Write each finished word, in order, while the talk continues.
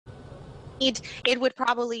It would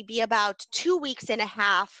probably be about 2 weeks and a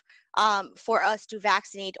half for us to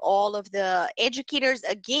vaccinate all of the educators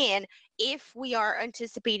again. If we are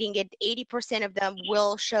anticipating it, 80% of them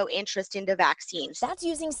will show interest in the vaccines. That's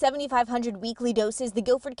using 7,500 weekly doses the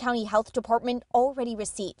Guilford County Health Department already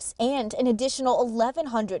receives, and an additional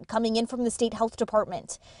 1,100 coming in from the state health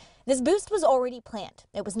department. This boost was already planned.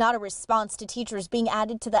 It was not a response to teachers being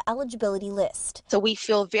added to the eligibility list. So we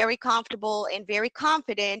feel very comfortable and very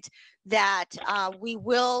confident that we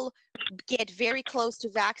will get very close to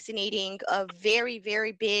vaccinating a very,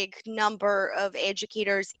 very big number of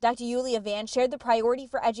educators. Dr. Yulia Van shared the priority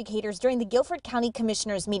for educators during the Guilford County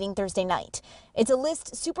Commissioners meeting Thursday night. It's a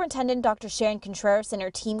list Superintendent Dr. Sharon Contreras and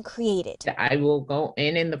her team created. I will go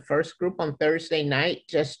in the first group on Thursday night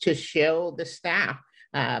just to show the staff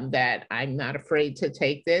that I'm not afraid to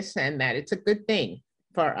take this and that it's a good thing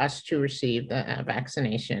for us to receive the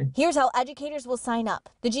vaccination. Here's how educators will sign up.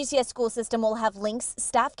 The GCS school system will have links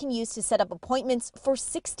staff can use to set up appointments for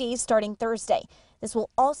 6 days starting Thursday. This will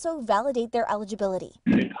also validate their eligibility.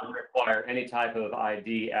 It doesn't require any type of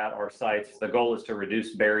ID at our sites. The goal is to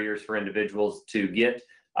reduce barriers for individuals to get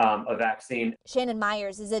a vaccine. Shannon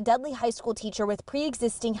Myers is a Dudley High School teacher with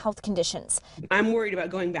pre-existing health conditions. I'm worried about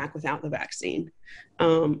going back without the vaccine.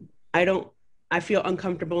 I feel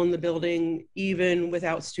uncomfortable in the building, even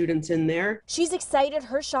without students in there. She's excited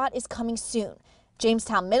her shot is coming soon.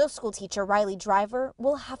 Jamestown Middle School teacher Riley Driver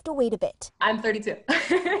will have to wait a bit. I'm 32.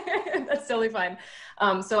 That's totally fine.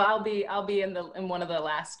 So I'll be in one of the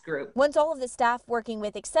last group. Once all of the staff working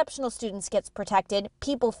with exceptional students gets protected,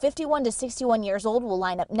 people 51 to 61 years old will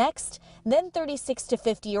line up next, then 36 to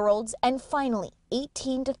 50-year-olds, and finally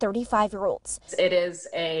 18 to 35-year-olds. It is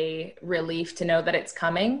a relief to know that it's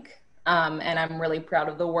coming. And I'm really proud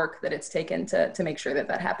of the work that it's taken to make sure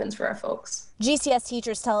that happens for our folks. GCS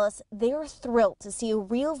teachers tell us they are thrilled to see a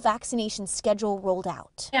real vaccination schedule rolled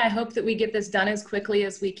out. Yeah, I hope that we get this done as quickly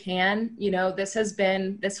as we can. You know, this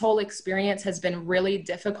whole experience has been really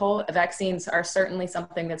difficult. Vaccines are certainly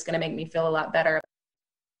something that's going to make me feel a lot better.